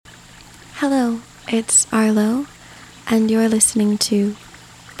Hello, it's Arlo, and you're listening to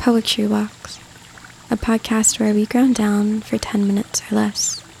Poetry Walks, a podcast where we ground down for 10 minutes or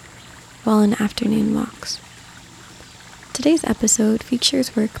less while on afternoon walks. Today's episode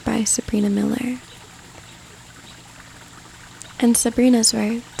features work by Sabrina Miller. In Sabrina's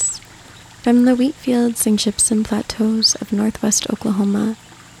words, from the wheat fields and gypsum plateaus of northwest Oklahoma,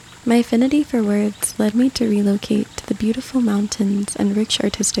 my affinity for words led me to relocate to the beautiful mountains and rich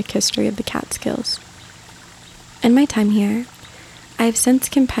artistic history of the Catskills. In my time here, I have since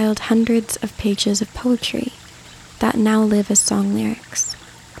compiled hundreds of pages of poetry that now live as song lyrics.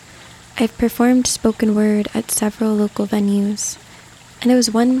 I've performed spoken word at several local venues, and it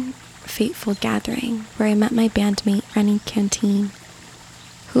was one fateful gathering where I met my bandmate Rennie Canteen,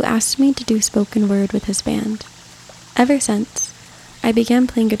 who asked me to do spoken word with his band. Ever since, I began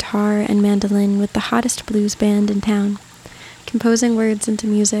playing guitar and mandolin with the hottest blues band in town, composing words into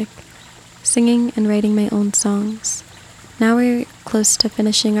music, singing and writing my own songs. Now we're close to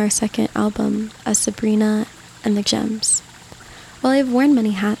finishing our second album, as Sabrina and the Gems. While I've worn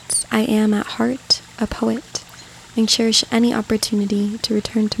many hats, I am at heart a poet and cherish any opportunity to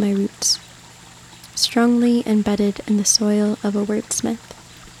return to my roots, strongly embedded in the soil of a wordsmith.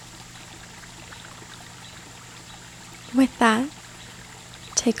 With that,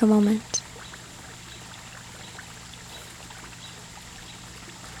 take a moment.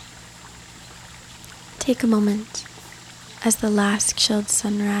 Take a moment as the last chilled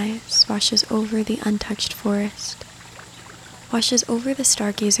sunrise washes over the untouched forest, washes over the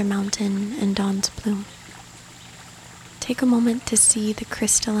Stargazer Mountain in dawn's bloom. Take a moment to see the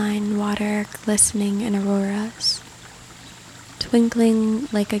crystalline water glistening in auroras, twinkling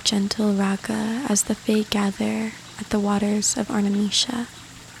like a gentle raga as the Fae gather at the waters of Arnemisha.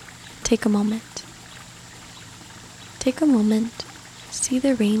 Take a moment. Take a moment. See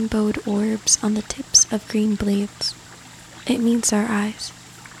the rainbowed orbs on the tips of green blades. It meets our eyes,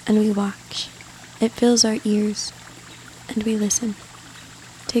 and we watch. It fills our ears, and we listen.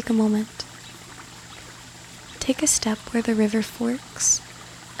 Take a moment. Take a step where the river forks,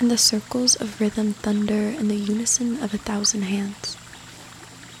 and the circles of rhythm thunder in the unison of 1,000 hands.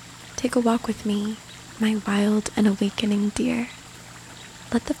 Take a walk with me, my wild and awakening deer.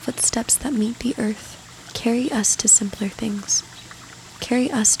 Let the footsteps that meet the earth carry us to simpler things. Carry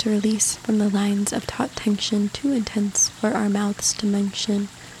us to release from the lines of taut tension too intense for our mouths to mention.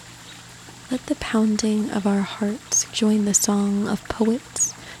 Let the pounding of our hearts join the song of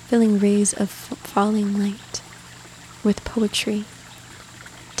poets, filling rays of falling light with poetry.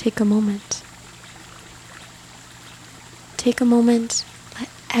 Take a moment. Take a moment. Let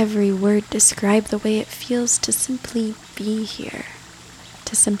every word describe the way it feels to simply be here.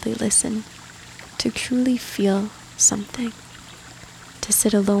 To simply listen, to truly feel something, to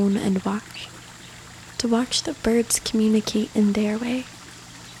sit alone and to watch the birds communicate in their way,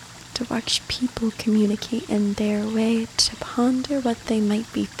 to watch people communicate in their way, to ponder what they might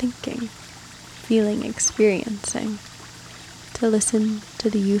be thinking, feeling, experiencing, to listen to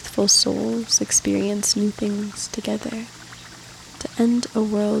the youthful souls experience new things together, to end a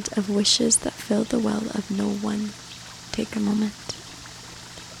world of wishes that fill the well of no one. Take a moment.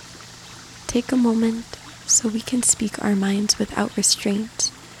 Take a moment so we can speak our minds without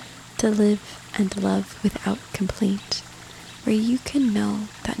restraint, to live and love without complaint, where you can know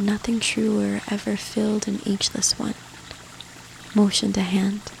that nothing truer ever filled an ageless one. Motion to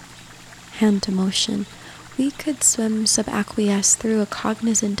hand to motion, we could swim subaqueous through a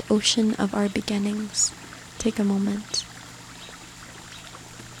cognizant ocean of our beginnings. Take a moment.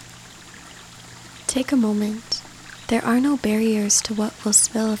 Take a moment. There are no barriers to what will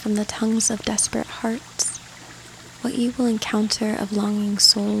spill from the tongues of desperate hearts, what you will encounter of longing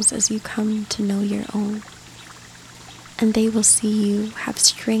souls as you come to know your own. And they will see you have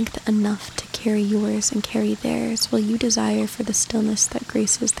strength enough to carry yours and carry theirs, while you desire for the stillness that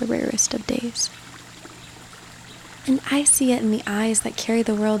graces the rarest of days. And I see it in the eyes that carry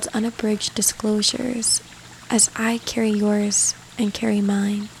the world's unabridged disclosures, as I carry yours and carry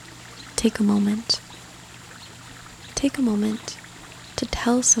mine. Take a moment. Take a moment to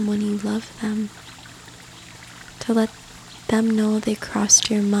tell someone you love them, to let them know they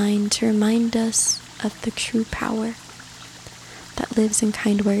crossed your mind, to remind us of the true power that lives in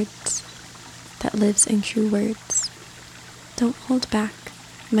kind words, that lives in true words. Don't hold back,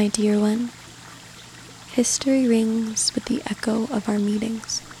 my dear one. History rings with the echo of our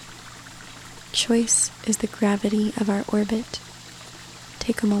meetings. Choice is the gravity of our orbit.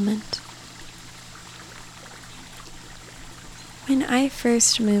 Take a moment. When I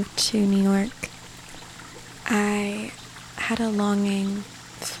first moved to New York, I had a longing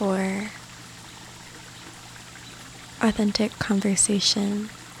for authentic conversation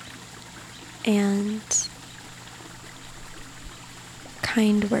and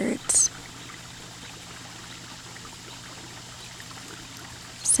kind words.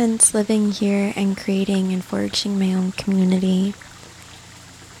 Since living here and creating and forging my own community,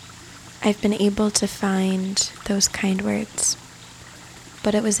 I've been able to find those kind words.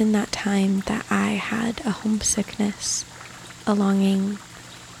 But it was in that time that I had a homesickness, a longing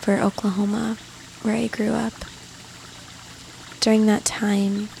for Oklahoma, where I grew up. During that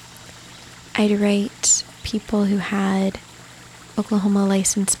time, I'd write people who had Oklahoma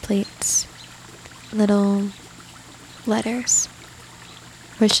license plates, little letters,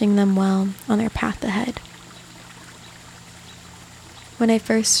 wishing them well on their path ahead. When I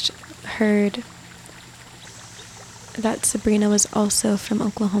first heard that Sabrina was also from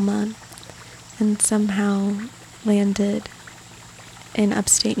Oklahoma and somehow landed in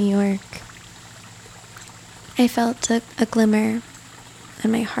upstate New York, I felt a glimmer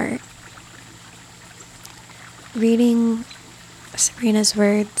in my heart. Reading Sabrina's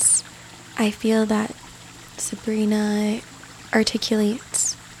words, I feel that Sabrina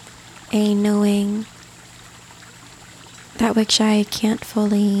articulates a knowing that which I can't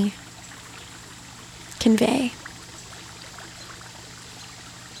fully convey.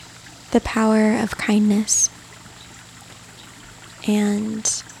 The power of kindness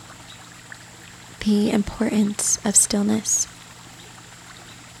and the importance of stillness.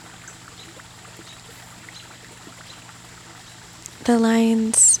 The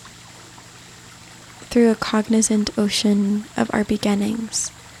lines, through a cognizant ocean of our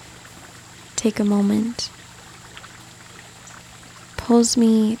beginnings, take a moment, pulls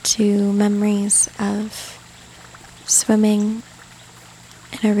me to memories of swimming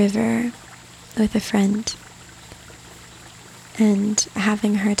in a river with a friend and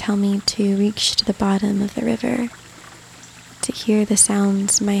having her tell me to reach to the bottom of the river to hear the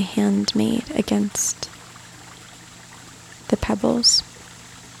sounds my hand made against the pebbles.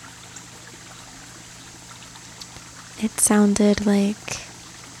 It sounded like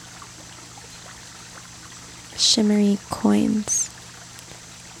shimmery coins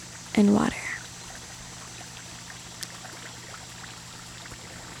in water.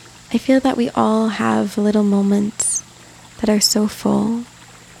 I feel that we all have little moments that are so full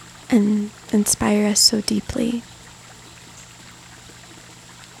and inspire us so deeply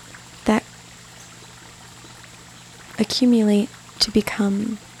that accumulate to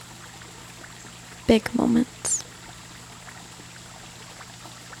become big moments.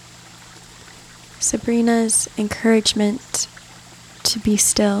 Sabrina's encouragement to be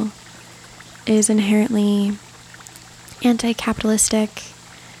still is inherently anti-capitalistic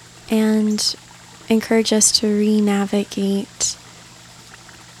and encourage us to re-navigate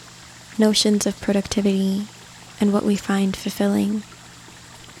notions of productivity and what we find fulfilling.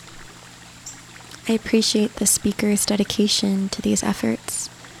 I appreciate the speaker's dedication to these efforts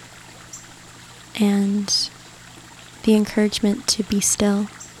and the encouragement to be still,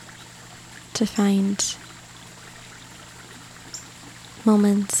 to find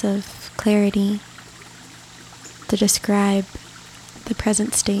moments of clarity, to describe the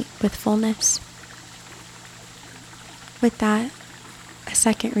present state with fullness. With that, a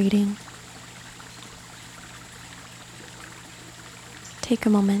second reading. Take a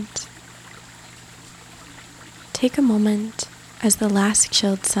moment. Take a moment as the last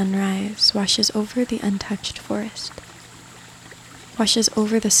chilled sunrise washes over the untouched forest, washes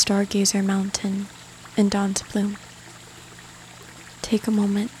over the stargazer mountain in dawn's bloom. Take a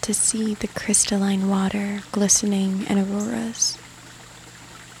moment to see the crystalline water glistening in auroras,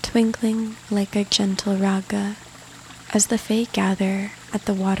 twinkling like a gentle raga as the Fae gather at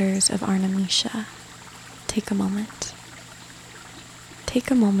the waters of Arnamisha. Take a moment. Take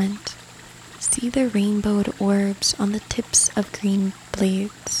a moment. See the rainbowed orbs on the tips of green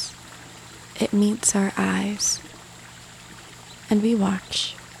blades. It meets our eyes, and we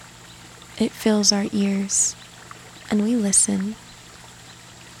watch. It fills our ears, and we listen.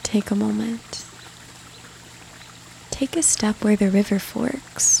 Take a moment. Take a step where the river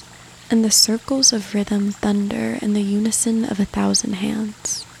forks, and the circles of rhythm thunder in the unison of 1,000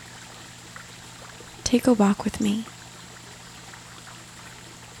 hands. Take a walk with me.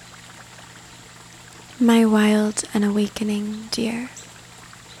 My wild and awakening deer.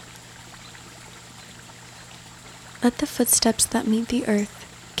 Let the footsteps that meet the earth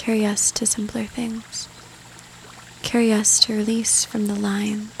carry us to simpler things. Carry us to release from the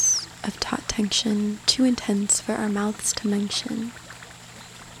lines of taut tension too intense for our mouths to mention.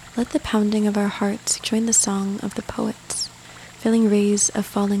 Let the pounding of our hearts join the song of the poets, filling rays of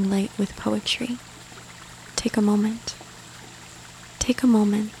falling light with poetry. Take a moment. Take a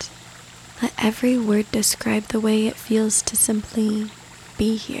moment. Let every word describe the way it feels to simply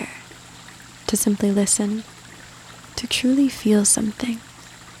be here, to simply listen, to truly feel something,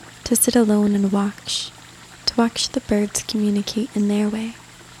 to sit alone and watch, to watch the birds communicate in their way,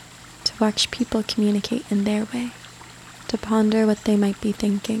 to watch people communicate in their way, to ponder what they might be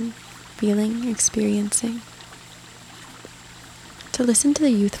thinking, feeling, experiencing, to listen to the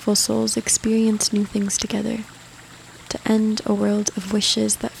youthful souls experience new things together, to end a world of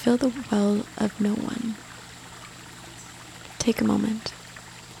wishes that fill the well of no one. Take a moment.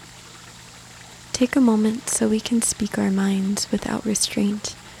 Take a moment so we can speak our minds without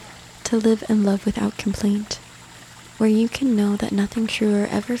restraint, to live and love without complaint, where you can know that nothing truer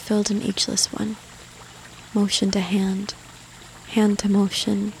ever filled an ageless one. Motion to hand, hand to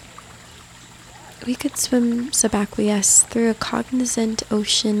motion. We could swim subaqueous through a cognizant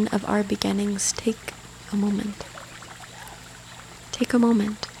ocean of our beginnings. Take a moment. Take a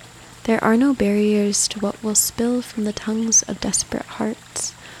moment. There are no barriers to what will spill from the tongues of desperate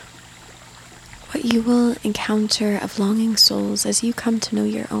hearts. What you will encounter of longing souls as you come to know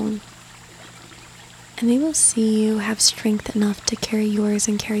your own. And they will see you have strength enough to carry yours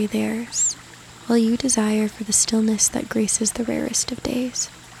and carry theirs, while you desire for the stillness that graces the rarest of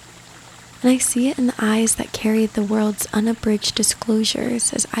days. And I see it in the eyes that carry the world's unabridged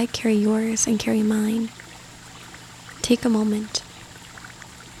disclosures as I carry yours and carry mine. Take a moment.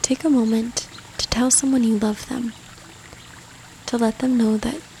 Take a moment to tell someone you love them, to let them know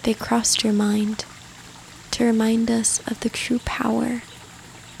that they crossed your mind, to remind us of the true power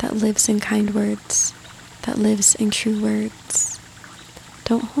that lives in kind words, that lives in true words.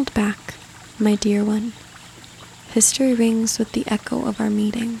 Don't hold back, my dear one. History rings with the echo of our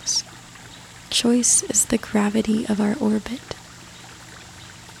meetings. Choice is the gravity of our orbit.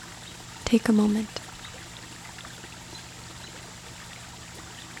 Take a moment.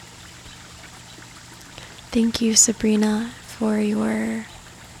 Thank you, Sabrina, for your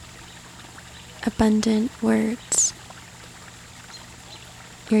abundant words.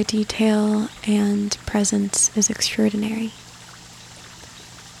 Your detail and presence is extraordinary.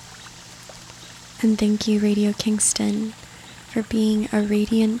 And thank you, Radio Kingston, for being a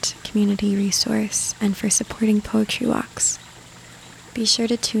radiant community resource and for supporting Poetry Walks. Be sure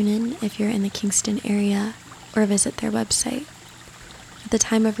to tune in if you're in the Kingston area or visit their website. At the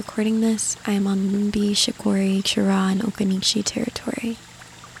time of recording this, I am on Lumbi, Shikori, Chira, and Okanichi territory.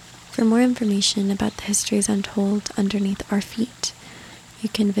 For more information about the histories untold underneath our feet, you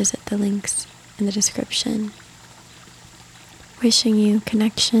can visit the links in the description. Wishing you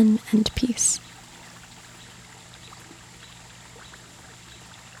connection and peace.